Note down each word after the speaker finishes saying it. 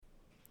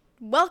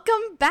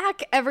Welcome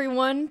back,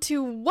 everyone,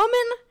 to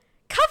Woman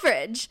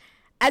Coverage.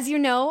 As you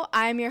know,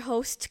 I'm your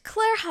host,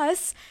 Claire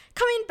Huss,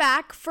 coming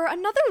back for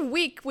another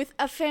week with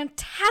a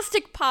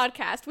fantastic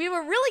podcast. We have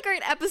a really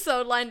great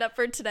episode lined up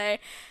for today,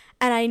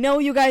 and I know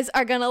you guys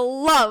are going to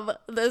love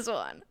this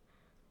one.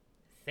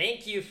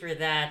 Thank you for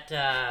that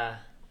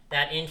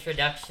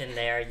introduction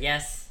there.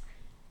 Yes,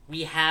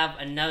 we have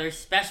another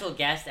special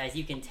guest, as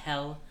you can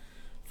tell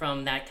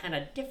from that kind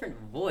of different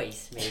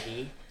voice,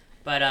 maybe.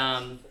 But,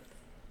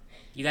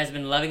 you guys have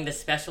been loving the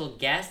special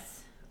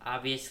guests.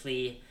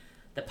 Obviously,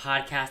 the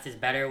podcast is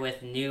better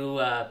with new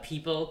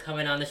people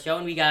coming on the show,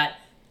 and we got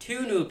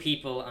 2 new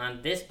people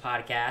on this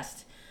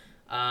podcast.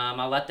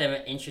 I'll let them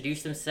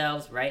introduce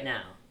themselves right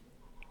now.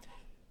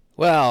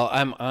 Well,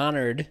 I'm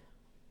honored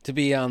to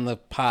be on the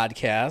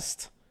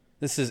podcast.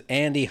 This is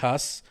Andy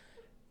Huss,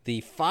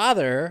 the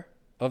father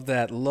of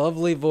that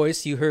lovely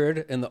voice you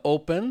heard in the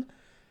open.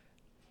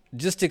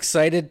 Just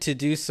excited to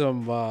do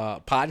some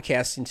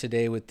podcasting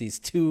today with these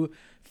 2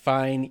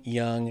 fine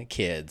young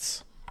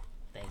kids.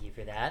 Thank you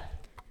for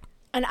that.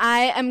 And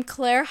I am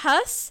Claire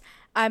Huss.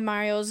 I'm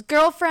Mario's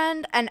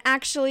girlfriend, and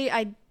actually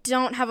I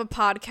don't have a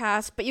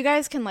podcast, but you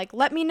guys can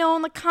let me know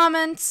in the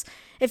comments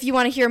if you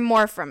want to hear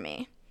more from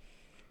me.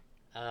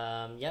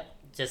 Yep.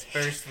 Just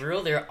first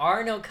rule, there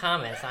are no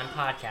comments on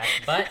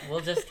podcasts, but we'll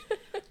just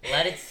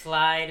let it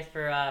slide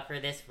for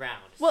this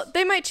round. Well,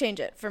 they might change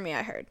it for me,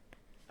 I heard.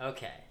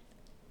 Okay.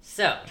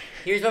 So,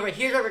 here's what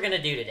we're going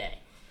to do today.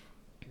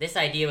 This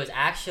idea was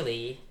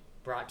actually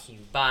brought to you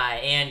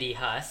by Andy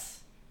Huss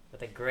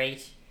with a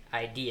great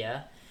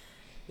idea.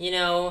 You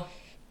know,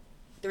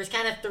 there was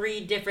kind of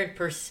 3 different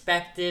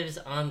perspectives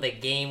on the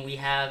game. We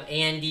have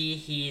Andy,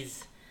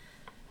 he's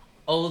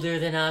older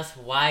than us,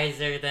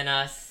 wiser than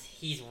us.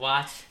 He's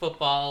watched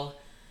football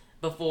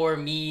before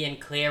me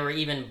and Claire were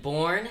even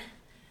born.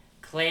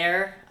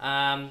 Claire,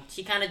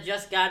 she kind of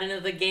just got into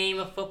the game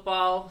of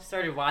football,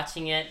 started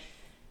watching it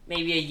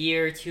maybe a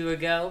year or 2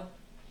 ago.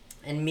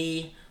 And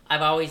me,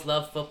 I've always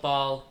loved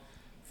football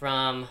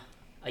from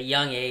a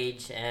young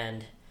age,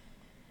 and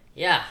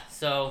yeah,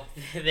 so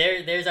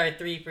there's our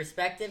 3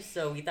 perspectives.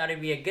 So we thought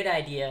it'd be a good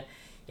idea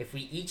if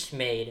we each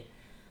made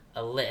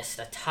a list,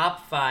 a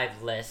top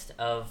 5 list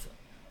of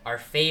our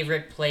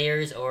favorite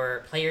players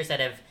or players that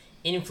have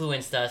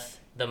influenced us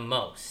the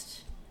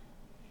most.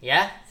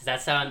 Yeah? Does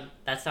that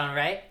sound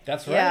right?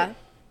 That's right. Yeah.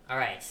 All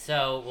right,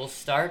 so we'll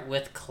start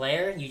with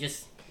Claire. You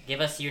just give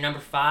us your number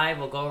 5.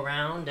 We'll go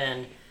around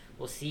and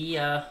we'll see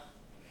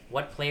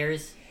what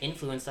players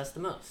influenced us the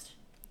most.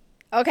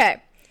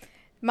 Okay.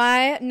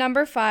 My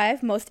number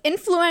 5 most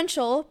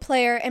influential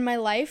player in my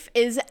life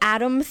is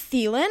Adam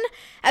Thielen.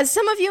 As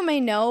some of you may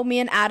know, me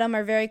and Adam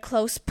are very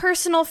close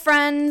personal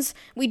friends.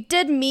 We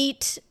did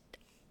meet.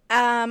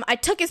 I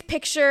took his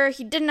picture.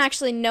 He didn't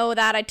actually know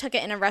that. I took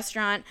it in a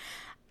restaurant.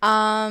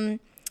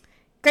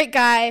 Great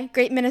guy.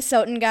 Great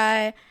Minnesotan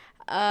guy.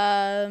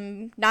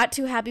 Not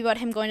too happy about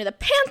him going to the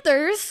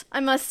Panthers, I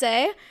must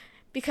say,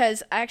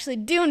 because I actually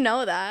do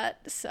know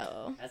that.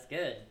 So That's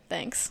good.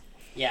 Thanks.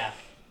 Yeah.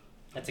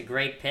 That's a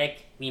great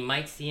pick. We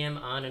might see him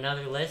on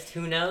another list.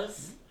 Who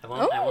knows? I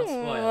won't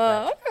spoil.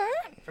 But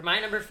Okay. for my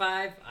number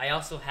 5, I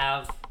also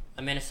have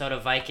a Minnesota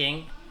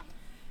Viking.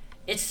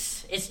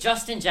 It's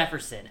Justin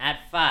Jefferson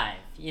at 5.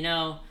 You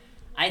know,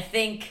 I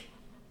think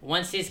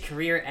once his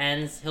career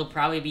ends, he'll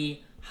probably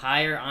be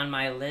higher on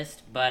my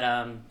list. But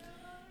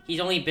he's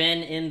only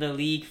been in the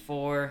league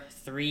for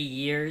 3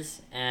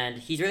 years, and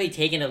he's really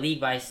taken the league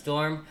by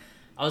storm.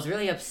 I was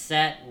really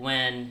upset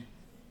when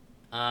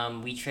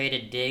we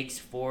traded Diggs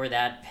for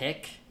that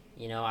pick.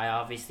 You know, I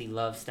obviously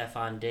love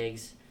Stephon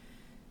Diggs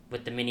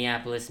with the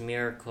Minneapolis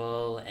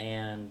Miracle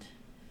and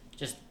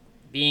just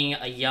being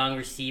a young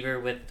receiver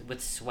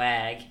with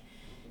swag.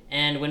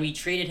 And when we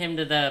traded him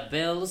to the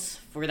Bills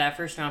for that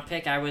first round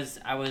pick, I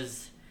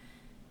was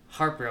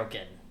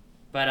heartbroken.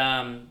 But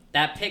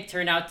that pick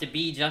turned out to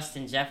be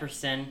Justin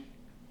Jefferson.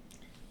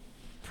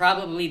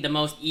 Probably the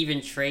most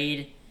even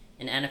trade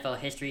in NFL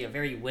history, a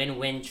very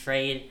win-win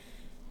trade.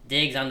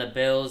 Diggs on the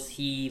Bills,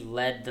 he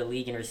led the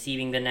league in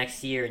receiving the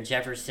next year, and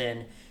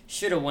Jefferson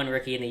should have won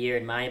Rookie of the Year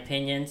in my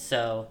opinion.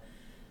 So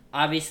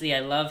obviously I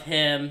love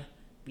him.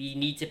 We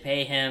need to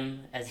pay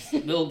him, as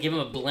we'll give him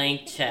a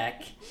blank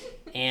check.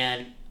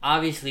 And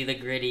obviously the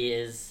gritty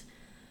is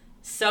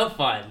so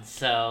fun.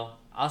 So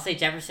I'll say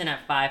Jefferson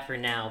at 5 for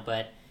now,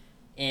 but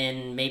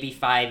in maybe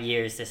 5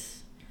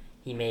 years,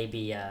 he may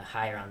be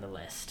higher on the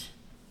list.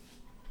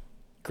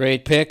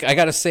 Great pick. I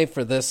got to say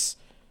for this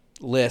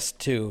list,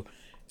 too,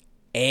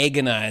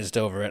 agonized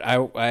over it.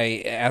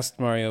 I asked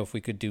Mario if we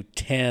could do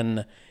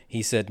 10.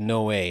 He said,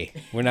 no way.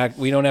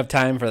 We don't have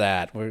time for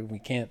that. We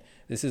can't.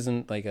 This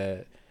isn't like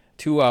a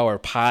 2-hour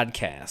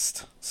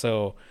podcast.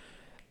 So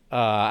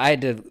I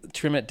had to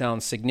trim it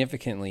down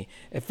significantly.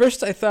 At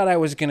first, I thought I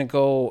was going to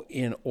go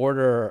in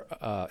order,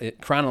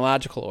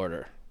 chronological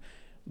order.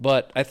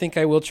 But I think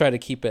I will try to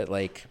keep it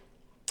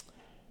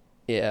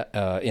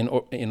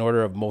in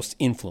order of most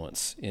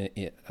influence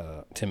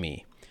to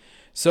me.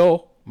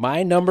 So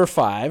my number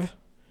 5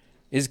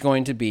 is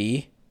going to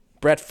be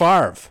Brett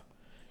Favre.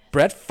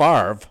 Brett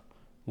Favre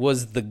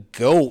was the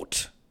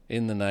GOAT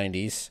in the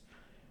 90s.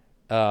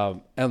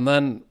 And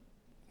then,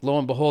 lo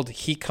and behold,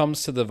 he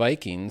comes to the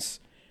Vikings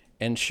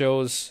and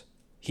shows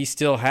he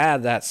still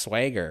had that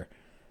swagger.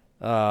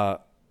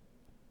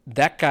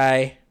 That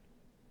guy,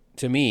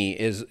 to me,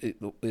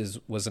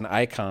 was an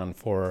icon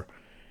for.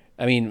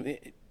 I mean,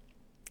 a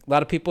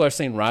lot of people are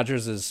saying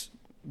Rodgers is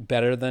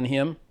better than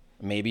him.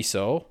 Maybe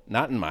so.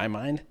 Not in my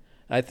mind.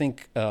 I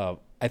think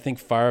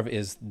Favre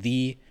is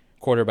the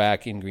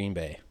quarterback in Green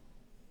Bay.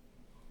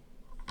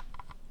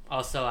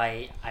 Also,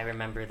 I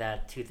remember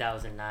that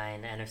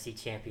 2009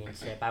 NFC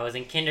Championship. I was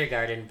in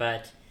kindergarten,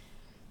 but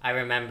I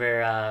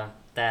remember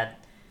that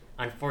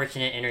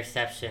unfortunate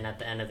interception at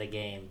the end of the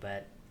game.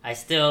 But I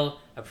still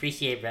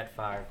appreciate Brett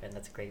Favre, and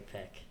that's a great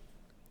pick.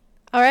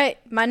 All right,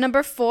 my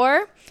number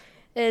 4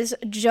 is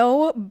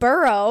Joe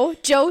Burrow,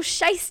 Joe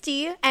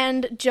Shiesty,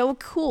 and Joe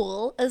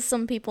Cool, as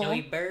some people.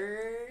 Joey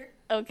Burr.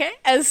 Okay,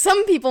 as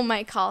some people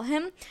might call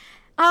him.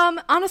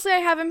 Honestly, I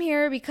have him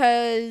here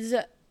because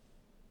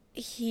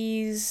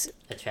he's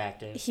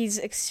attractive. He's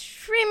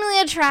extremely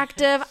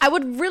attractive. I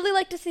would really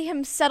like to see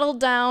him settle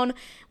down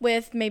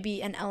with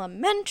maybe an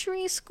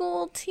elementary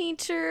school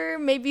teacher,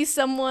 maybe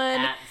someone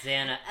at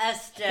Xana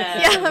Estep.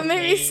 Yeah,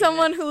 maybe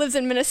someone who lives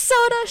in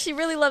Minnesota. She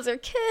really loves her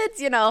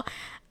kids,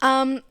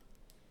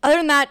 Other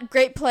than that,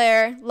 great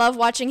player. Love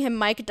watching him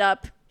mic'd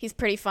up. He's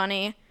pretty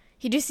funny.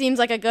 He just seems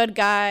like a good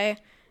guy.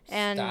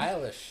 And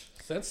stylish.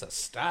 Sense of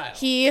style.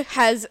 He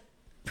has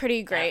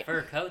pretty great. That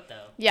fur coat,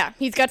 though. Yeah,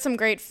 he's got some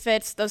great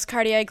fits. Those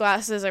Cartier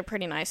glasses are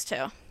pretty nice,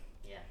 too.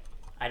 Yeah.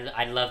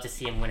 I'd love to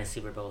see him win a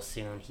Super Bowl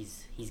soon.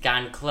 He's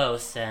gotten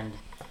close, and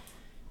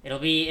it'll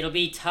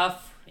be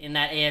tough in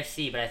that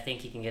AFC, but I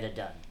think he can get it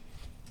done.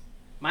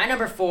 My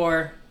number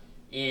 4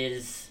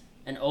 is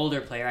an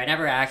older player. I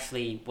never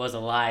actually was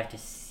alive to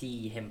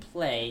see him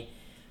play,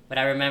 but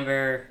I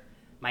remember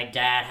my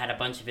dad had a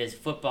bunch of his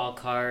football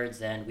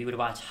cards, and we would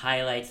watch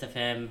highlights of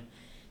him.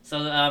 So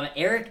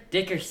Eric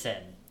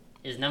Dickerson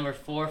is number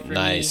 4 for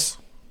nice.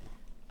 me.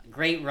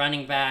 Great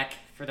running back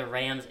for the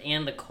Rams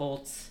and the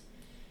Colts.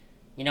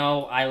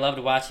 I loved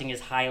watching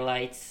his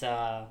highlights,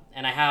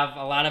 and I have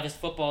a lot of his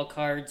football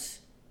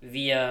cards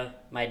via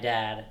my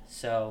dad.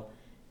 So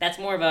that's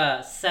more of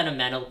a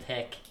sentimental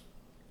pick,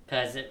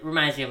 because it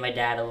reminds me of my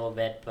dad a little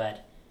bit,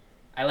 but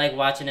I like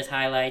watching his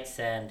highlights,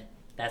 and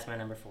that's my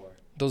number 4.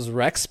 Those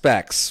rec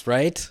specs,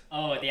 right?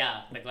 Oh,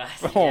 yeah, the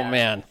glasses. Oh, yeah.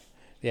 man.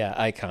 Yeah,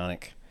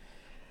 iconic.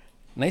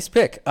 Nice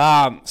pick.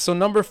 So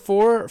number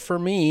 4 for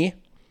me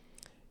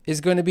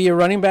is going to be a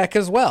running back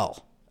as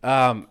well.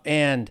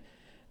 And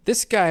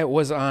this guy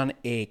was on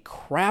a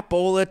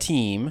crapola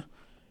team,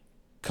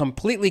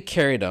 completely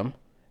carried him,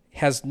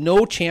 has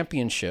no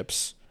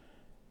championships,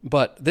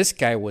 but this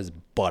guy was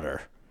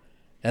butter.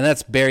 And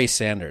that's Barry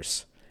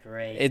Sanders.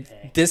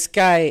 Great. This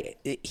guy,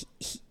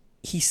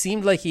 he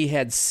seemed like he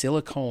had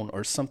silicone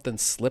or something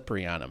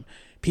slippery on him.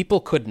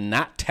 People could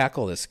not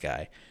tackle this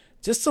guy.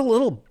 Just a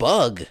little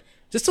bug.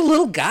 Just a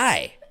little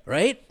guy,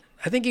 right?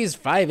 I think he's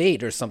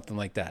 5'8" or something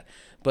like that.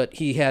 But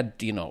he had,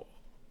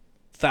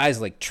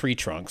 thighs like tree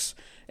trunks.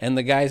 And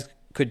the guys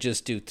could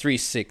just do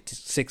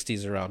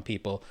 360s around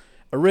people.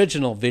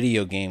 Original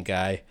video game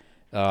guy.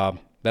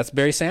 That's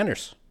Barry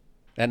Sanders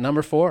at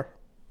number 4.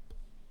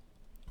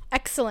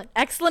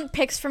 Excellent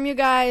picks from you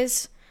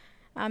guys.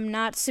 I'm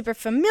not super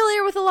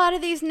familiar with a lot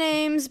of these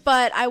names,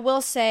 but I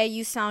will say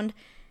you sound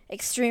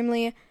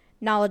extremely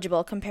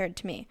knowledgeable compared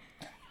to me.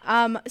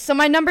 So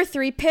my number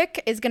 3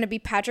 pick is going to be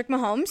Patrick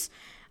Mahomes.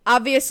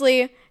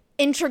 Obviously,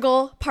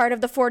 integral part of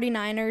the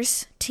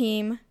 49ers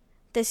team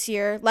this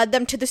year. Led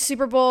them to the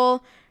Super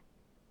Bowl.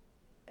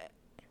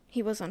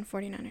 He was on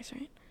 49ers,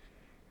 right?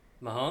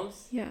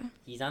 Mahomes? Yeah.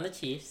 He's on the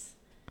Chiefs.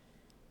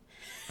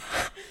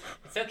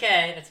 It's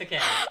okay. That's okay.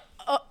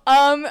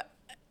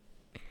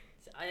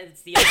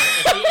 It's the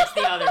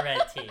other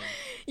red team.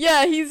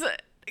 Yeah, he's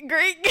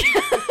great.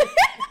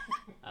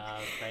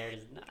 Player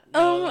does not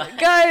know.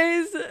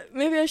 Guys,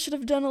 maybe I should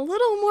have done a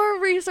little more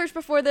research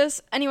before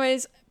this.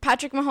 Anyways,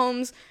 Patrick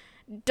Mahomes,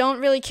 don't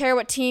really care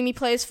what team he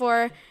plays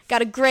for.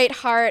 Got a great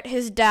heart.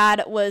 His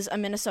dad was a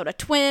Minnesota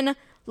Twin.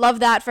 Love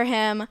that for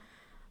him.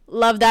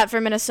 Love that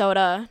for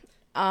Minnesota.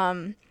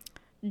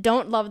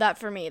 Don't love that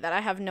for me, that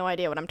I have no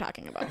idea what I'm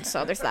talking about.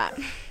 So there's that.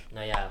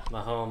 No, yeah,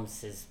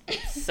 Mahomes is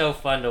so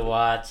fun to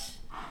watch.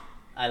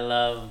 I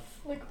love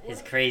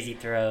his crazy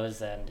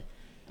throws, and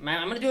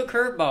I'm going to do a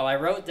curveball. I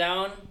wrote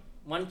down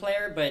one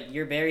player, but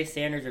your Barry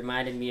Sanders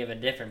reminded me of a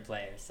different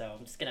player, so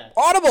I'm just going to...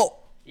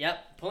 Audible!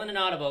 Yep, pulling an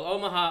audible.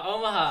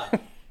 Omaha.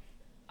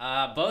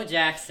 Bo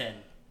Jackson,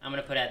 I'm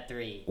going to put at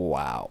 3.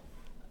 Wow.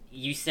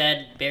 You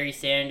said Barry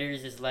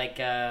Sanders is like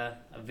a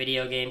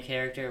video game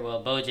character.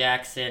 Well, Bo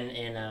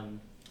Jackson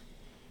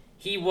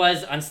he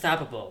was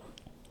unstoppable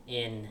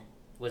in...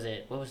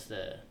 what was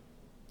the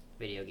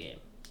video game?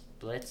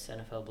 Blitz?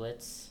 NFL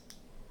Blitz?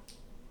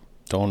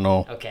 Don't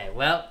know. Okay,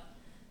 well,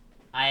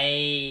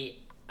 I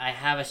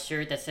have a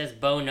shirt that says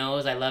Bo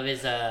Knows. I love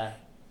his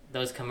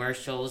those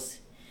commercials.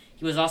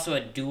 He was also a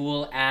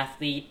dual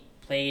athlete,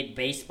 played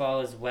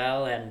baseball as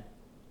well, and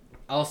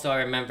Also, I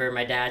remember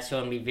my dad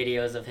showing me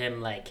videos of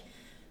him like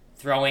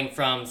throwing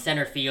from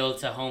center field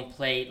to home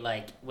plate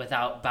like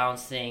without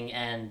bouncing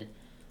and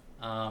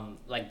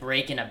like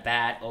breaking a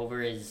bat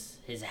over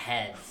his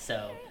head.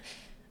 So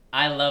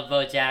I love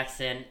Bo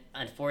Jackson.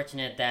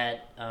 Unfortunate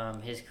that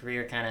his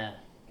career kind of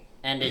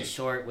ended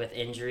short with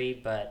injury,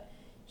 but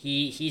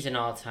he's an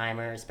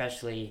all-timer,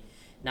 especially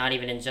not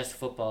even in just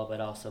football but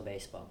also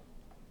baseball.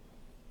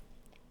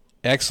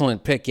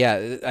 Excellent pick.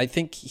 Yeah, I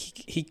think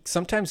he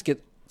sometimes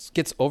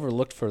gets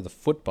overlooked for the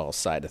football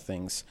side of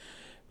things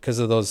because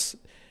of those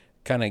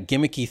kind of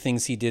gimmicky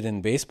things he did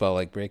in baseball,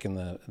 like breaking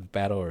the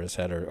bat over his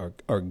head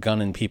or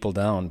gunning people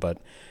down. But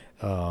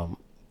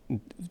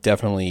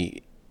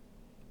definitely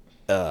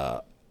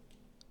Hall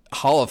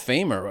of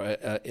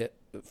Famer,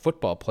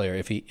 football player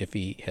if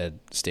he had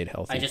stayed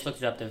healthy. I just looked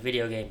it up. The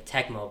video game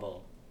Tecmo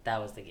Bowl. That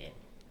was the game.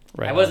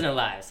 Right. I wasn't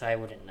alive, so I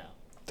wouldn't know.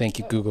 Thank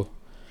you, Google.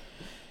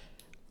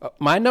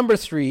 My number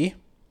 3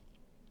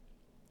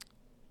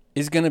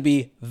 is going to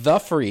be the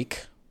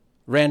freak,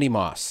 Randy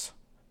Moss.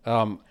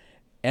 And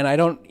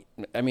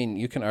I mean,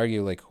 you can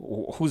argue, like,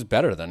 who's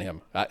better than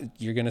him?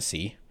 You're going to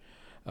see.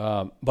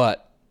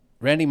 But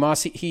Randy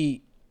Moss,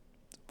 he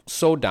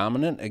so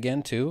dominant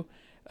again, too.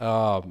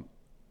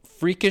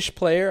 Freakish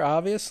player,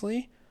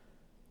 obviously,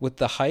 with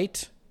the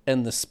height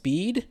and the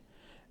speed.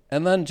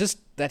 And then just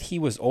that he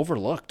was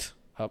overlooked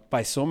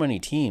by so many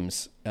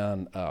teams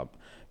and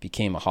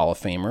became a Hall of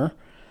Famer.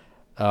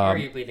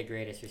 Arguably the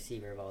greatest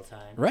receiver of all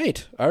time.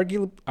 Right.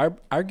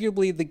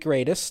 Arguably the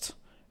greatest.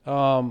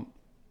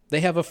 They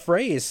have a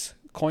phrase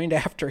coined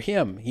after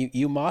him.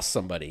 You moss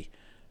somebody.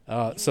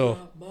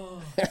 So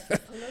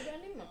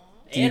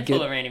And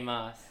full of Randy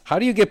Moss. How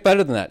do you get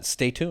better than that?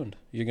 Stay tuned.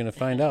 You're going to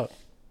find out.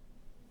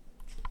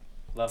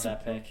 Love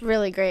that pick.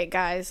 Really great,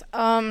 guys.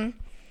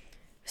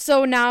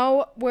 So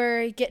now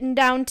we're getting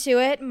down to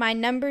it. My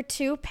number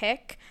 2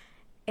 pick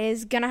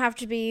is going to have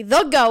to be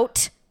the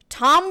GOAT,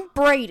 Tom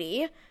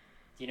Brady.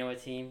 Do you know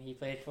what team he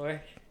played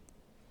for?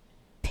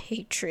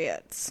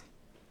 Patriots.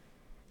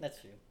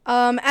 That's true.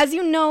 As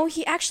you know,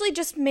 he actually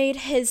just made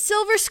his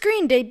silver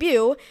screen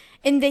debut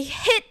in the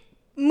hit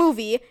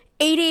movie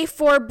 80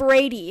 for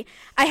Brady.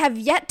 I have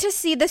yet to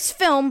see this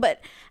film,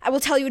 but I will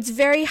tell you it's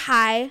very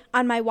high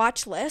on my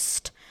watch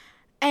list.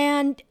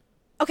 And,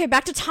 okay,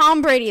 back to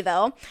Tom Brady,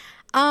 though.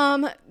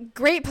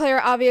 Great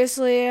player,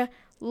 obviously.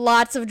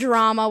 Lots of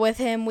drama with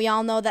him. We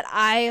all know that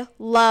I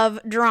love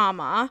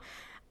drama.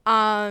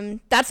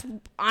 That's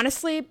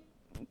honestly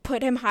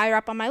put him higher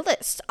up on my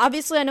list.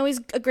 Obviously, I know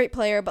he's a great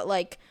player, but,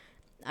 like,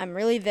 I'm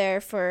really there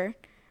for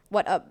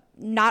what a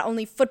not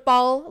only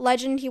football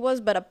legend he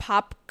was, but a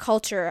pop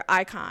culture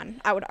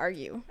icon, I would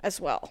argue, as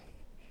well.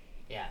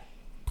 Yeah.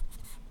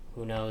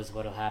 Who knows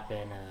what'll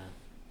happen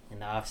in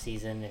the off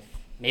season? If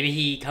maybe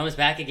he comes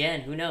back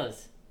again, who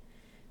knows?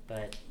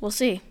 But we'll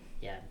see.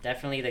 Yeah,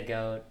 definitely the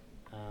GOAT.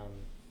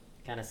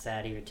 Kind of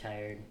sad he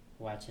retired,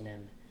 watching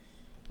him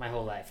my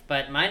whole life.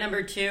 But my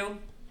number 2,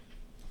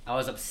 I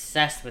was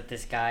obsessed with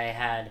this guy. I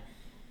had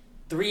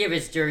 3 of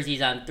his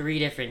jerseys on 3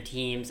 different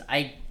teams.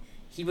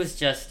 He was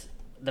just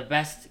the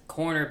best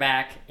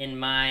cornerback in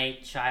my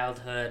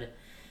childhood.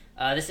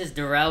 This is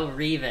Darrelle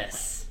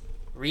Revis.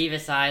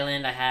 Revis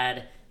Island. I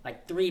had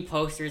like 3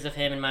 posters of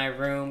him in my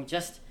room.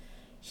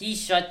 He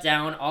shut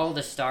down all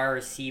the star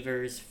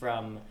receivers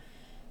from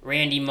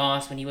Randy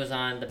Moss when he was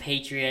on the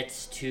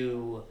Patriots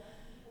to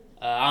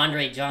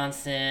Andre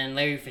Johnson,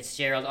 Larry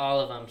Fitzgerald, all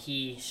of them.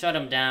 He shut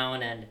them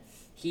down, and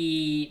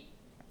he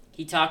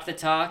talked the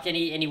talk and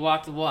he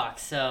walked the walk.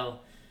 So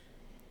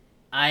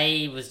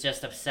I was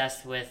just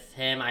obsessed with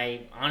him.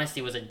 I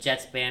honestly was a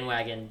Jets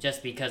bandwagon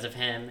just because of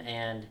him,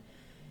 and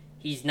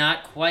he's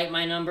not quite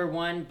my number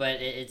 1,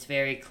 but it's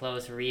very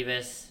close.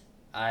 Revis,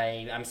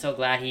 I'm so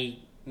glad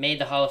he made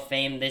the Hall of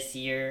Fame this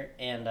year,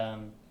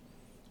 and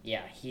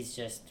yeah, he's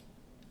just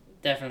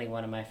definitely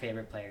one of my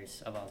favorite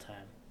players of all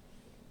time.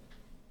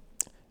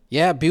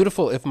 Yeah,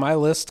 beautiful. If my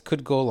list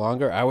could go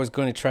longer, I was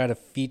going to try to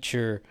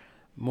feature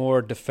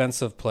more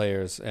defensive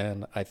players,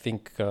 and I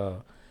think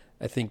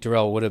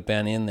Darrell would have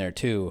been in there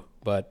too.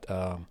 But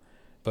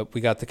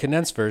we got the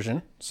condensed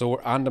version, so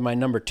we're on to my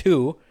number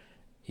 2.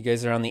 You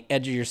guys are on the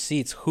edge of your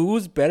seats.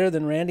 Who's better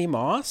than Randy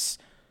Moss?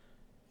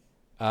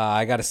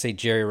 I got to say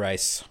Jerry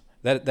Rice.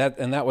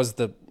 That was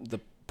the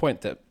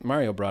point that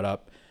Mario brought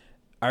up.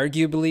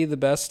 Arguably the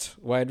best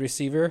wide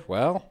receiver.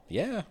 Well,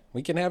 yeah,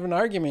 we can have an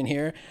argument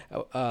here.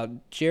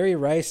 Jerry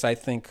Rice, I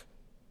think,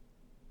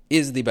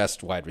 is the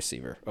best wide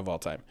receiver of all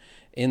time.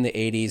 In the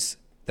 80s,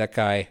 that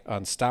guy,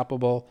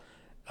 unstoppable.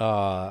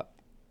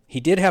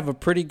 He did have a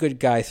pretty good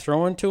guy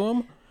throwing to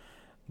him,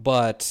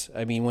 but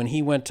I mean, when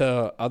he went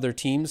to other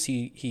teams,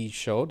 he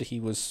showed he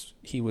was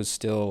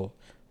still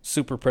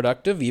super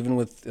productive, even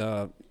with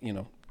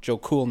Joe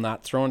Cool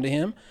not throwing to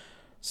him.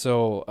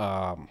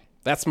 So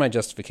that's my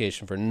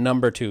justification for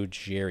number 2,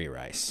 Jerry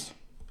Rice.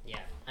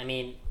 Yeah, I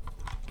mean,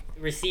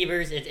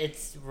 receivers,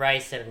 it's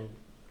Rice and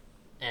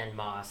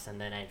Moss, and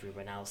then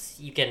everyone else.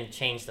 You can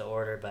change the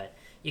order, but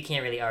you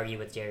can't really argue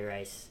with Jerry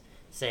Rice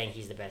saying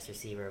he's the best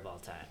receiver of all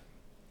time.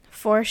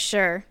 For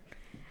sure.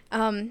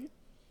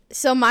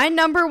 So my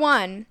number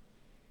one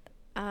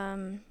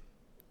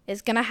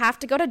is going to have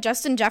to go to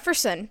Justin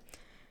Jefferson.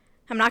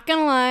 I'm not going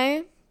to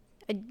lie.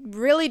 I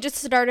really just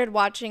started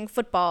watching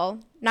football.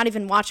 Not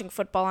even watching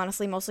football,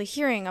 honestly, mostly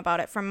hearing about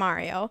it from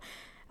Mario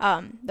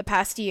the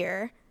past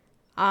year.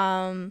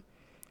 I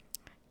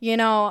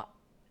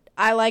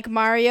like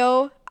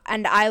Mario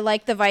and I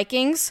like the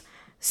Vikings.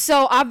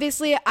 So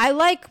obviously I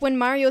like when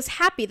Mario's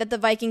happy that the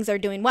Vikings are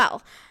doing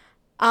well.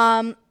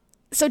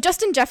 So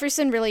Justin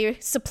Jefferson really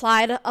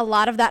supplied a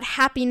lot of that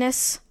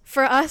happiness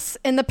for us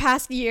in the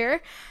past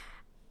year.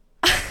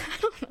 I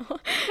don't know.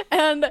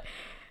 And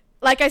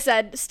like I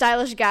said,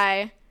 stylish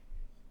guy.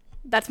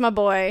 That's my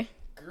boy.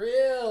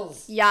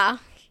 Grills. Yeah.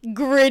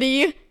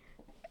 Gritty.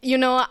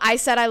 I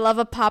said I love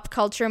a pop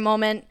culture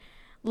moment.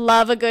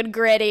 Love a good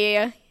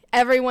gritty.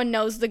 Everyone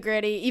knows the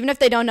gritty. Even if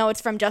they don't know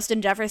it's from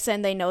Justin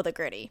Jefferson, they know the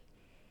gritty.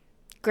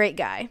 Great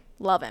guy.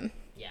 Love him.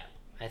 Yeah,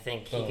 I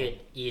think he could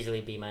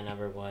easily be my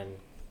number one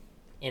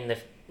in the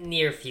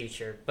near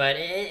future. But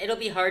it'll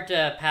be hard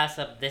to pass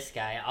up this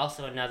guy.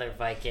 Also another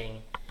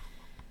Viking.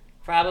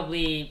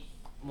 Probably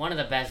one of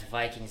the best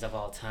Vikings of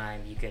all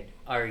time, you could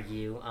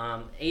argue.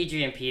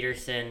 Adrian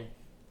Peterson.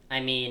 I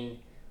mean,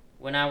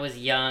 when I was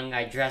young,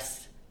 I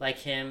dressed like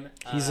him.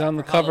 He's on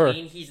the Halloween.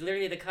 cover. He's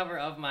literally the cover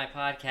of my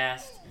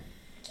podcast.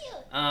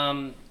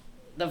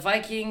 The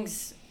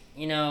Vikings,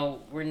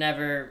 were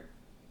never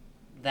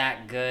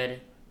that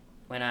good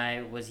when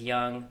I was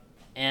young.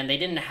 And they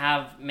didn't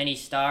have many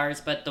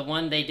stars, but the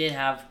one they did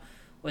have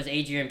was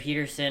Adrian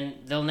Peterson.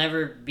 There'll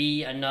never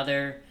be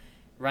another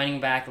running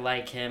back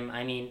like him.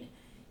 I mean,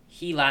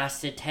 he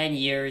lasted 10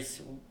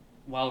 years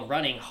while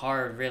running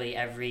hard really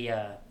every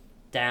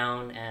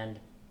down, and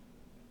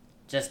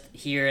just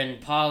hearing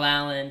Paul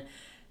Allen,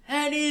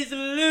 and he's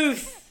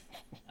loose,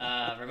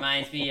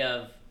 reminds me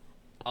of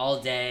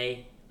All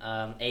Day,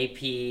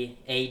 AP,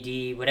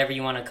 AD, whatever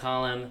you want to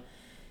call him.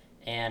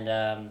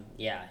 And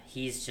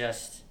he's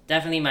just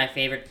definitely my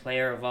favorite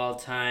player of all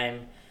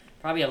time.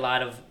 Probably a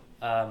lot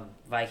of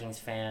Vikings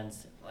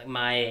fans, like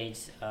my age,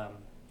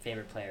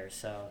 favorite player.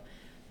 So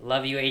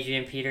love you,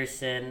 Adrian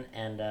Peterson,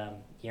 and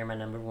you're my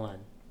number one.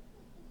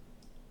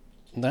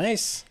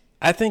 Nice.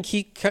 I think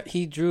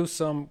he drew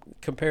some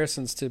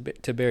comparisons to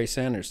Barry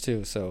Sanders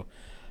too, so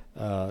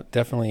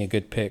definitely a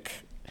good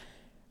pick.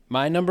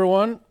 My number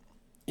one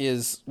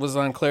was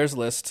on Claire's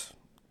list.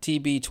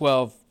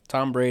 TB12,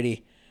 Tom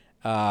Brady.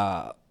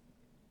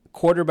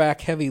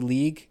 Quarterback heavy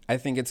league. I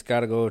think it's got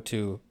to go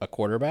to a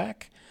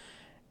quarterback,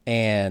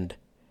 and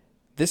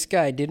this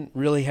guy didn't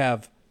really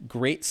have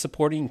great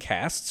supporting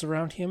casts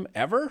around him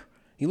ever.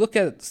 You look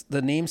at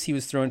the names he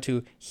was thrown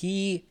to,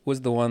 he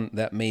was the one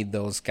that made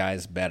those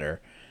guys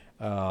better.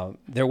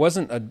 There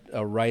wasn't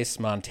a Rice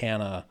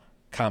Montana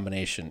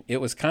combination. It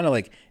was kind of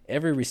like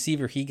every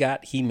receiver he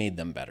got, he made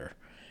them better.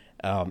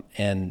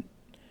 And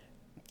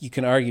you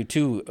can argue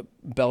too,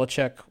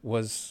 Belichick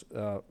was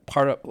a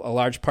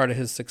large part of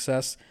his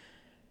success.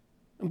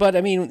 But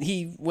I mean,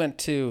 he went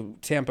to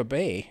Tampa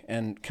Bay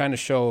and kind of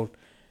showed,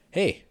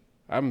 hey,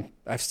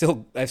 I've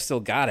still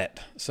got it.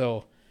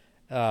 So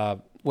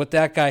what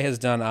that guy has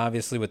done,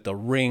 obviously, with the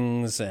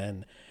rings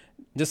and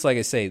just like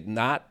I say,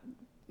 not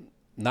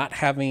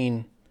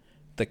having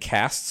the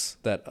casts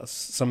that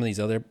some of these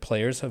other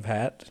players have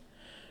had,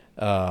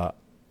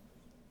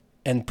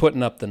 and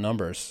putting up the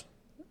numbers,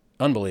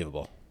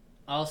 unbelievable.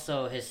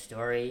 Also, his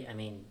story, I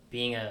mean,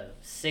 being a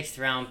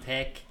 6th-round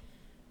pick,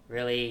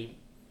 really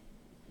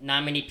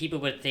not many people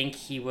would think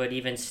he would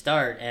even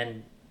start.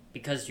 And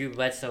because Drew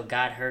Bledsoe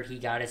got hurt, he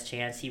got his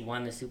chance. He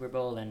won the Super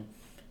Bowl and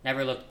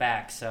never looked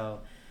back.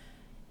 So,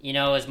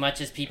 as much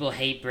as people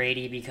hate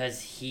Brady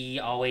because he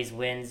always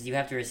wins, you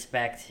have to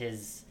respect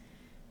his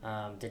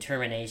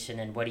determination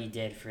and what he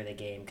did for the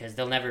game, because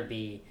there'll never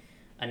be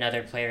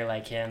another player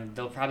like him.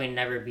 There'll probably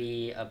never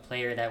be a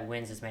player that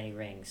wins as many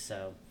rings.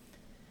 So,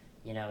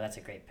 that's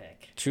a great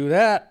pick. True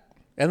that.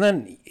 And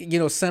then,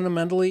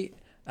 sentimentally,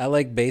 I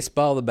like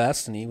baseball the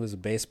best, and he was a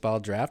baseball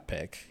draft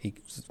pick. He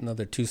was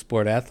another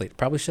 2-sport athlete.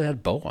 Probably should have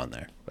had Bo on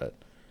there. But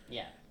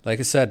yeah, like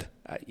I said,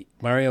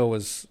 Mario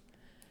was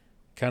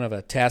kind of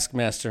a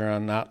taskmaster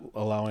on not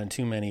allowing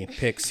too many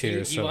picks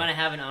here. Do you want to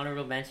have an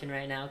honorable mention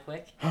right now,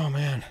 quick? Oh,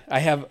 man. I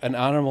have an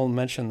honorable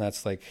mention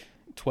that's like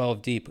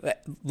 12 deep.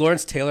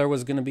 Lawrence Taylor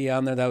was going to be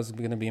on there. That was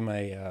going to be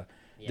my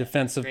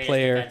defensive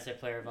player. Defensive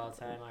player of all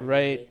time. Arguably.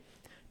 Right.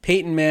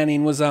 Peyton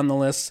Manning was on the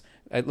list.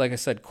 Like I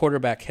said,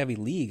 quarterback-heavy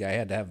league. I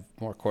had to have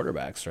more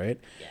quarterbacks, right?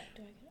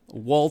 Yeah.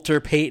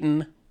 Walter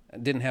Payton.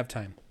 Didn't have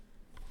time.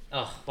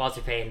 Oh, Walter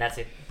Payton.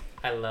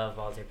 I love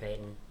Walter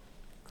Payton.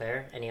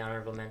 Claire, any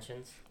honorable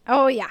mentions?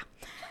 Oh, yeah.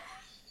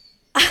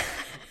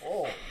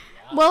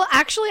 Well,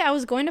 actually, I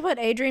was going to put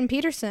Adrian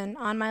Peterson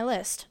on my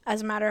list,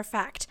 as a matter of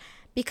fact,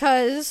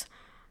 because,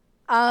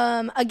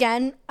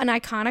 again, an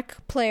iconic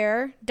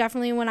player.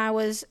 Definitely when I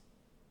was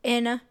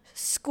in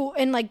school,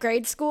 in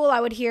grade school, I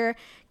would hear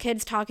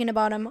kids talking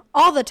about him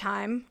all the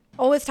time,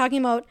 always talking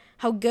about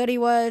how good he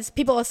was.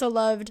 People also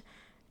loved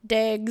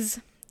Diggs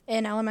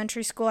in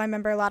elementary school. I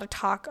remember a lot of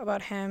talk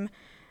about him.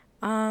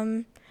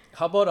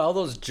 How about all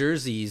those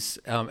jerseys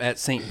at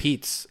St.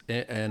 Pete's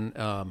and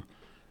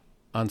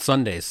on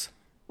Sundays?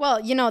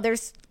 Well,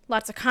 there's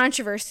lots of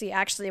controversy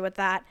actually with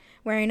that.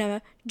 Wearing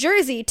a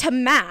jersey to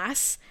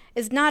mass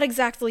is not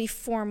exactly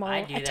formal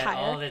I do attire. that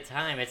all the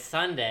time. It's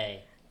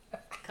Sunday.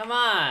 Come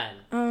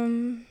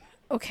on.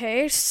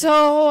 Okay,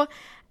 so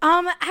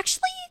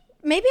actually,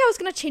 maybe I was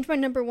gonna change my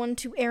number 1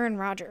 to Aaron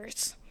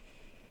Rodgers.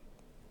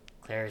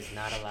 Claire is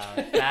not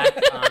allowed back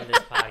on this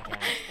podcast.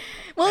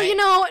 Well,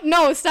 Right.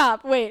 no,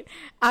 stop, wait.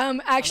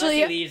 Unless Actually,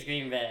 he leaves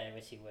Green Bay,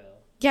 which he will.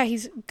 yeah,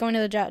 he's going to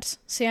the Jets.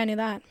 See, I knew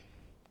that.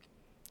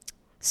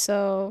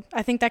 So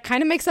I think that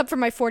kind of makes up for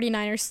my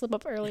 49ers slip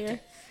up earlier.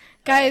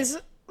 Guys,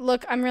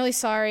 look, I'm really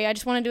sorry. I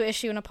just wanted to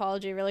issue an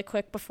apology really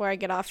quick before I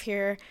get off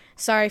here.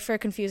 Sorry for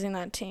confusing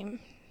that team.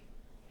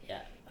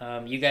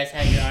 Yeah. You guys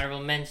had your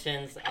honorable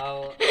mentions.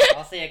 I'll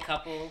say a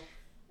couple.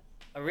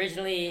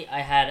 Originally, I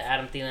had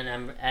Adam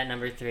Thielen at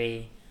number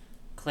 3.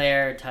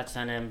 Claire touched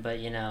on him, but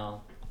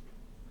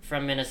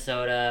from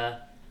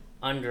Minnesota,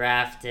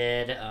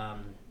 undrafted,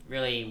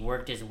 really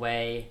worked his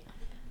way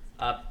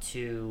up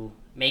to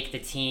make the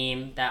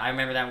team. That I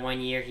remember that one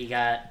year he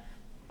got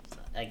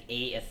like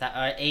 8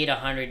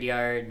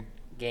 100-yard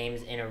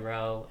games in a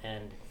row,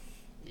 and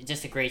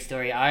just a great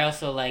story. I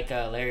also like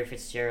Larry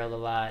Fitzgerald a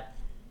lot.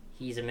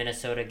 He's a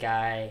Minnesota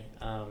guy.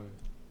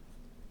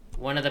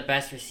 One of the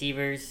best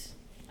receivers.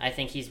 I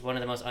think he's one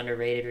of the most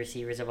underrated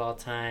receivers of all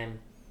time.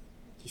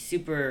 He's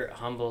super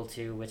humble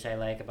too, which I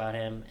like about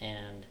him.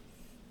 And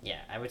yeah,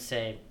 I would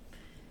say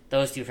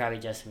those two probably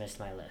just missed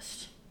my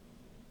list.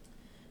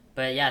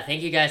 But yeah,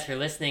 thank you guys for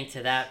listening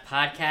to that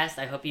podcast.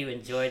 I hope you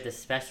enjoyed the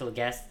special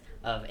guests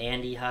of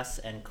Andy Huss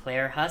and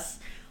Claire Huss.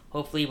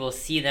 Hopefully we'll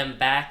see them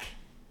back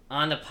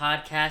on the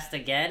podcast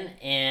again.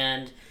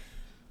 And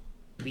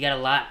we got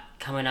a lot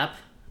coming up.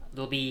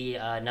 There'll be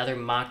another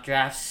mock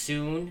draft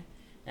soon.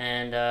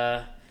 And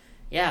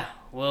yeah,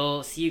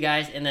 we'll see you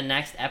guys in the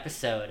next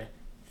episode.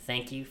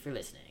 Thank you for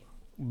listening.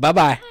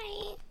 Bye-bye.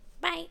 Bye.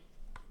 Bye.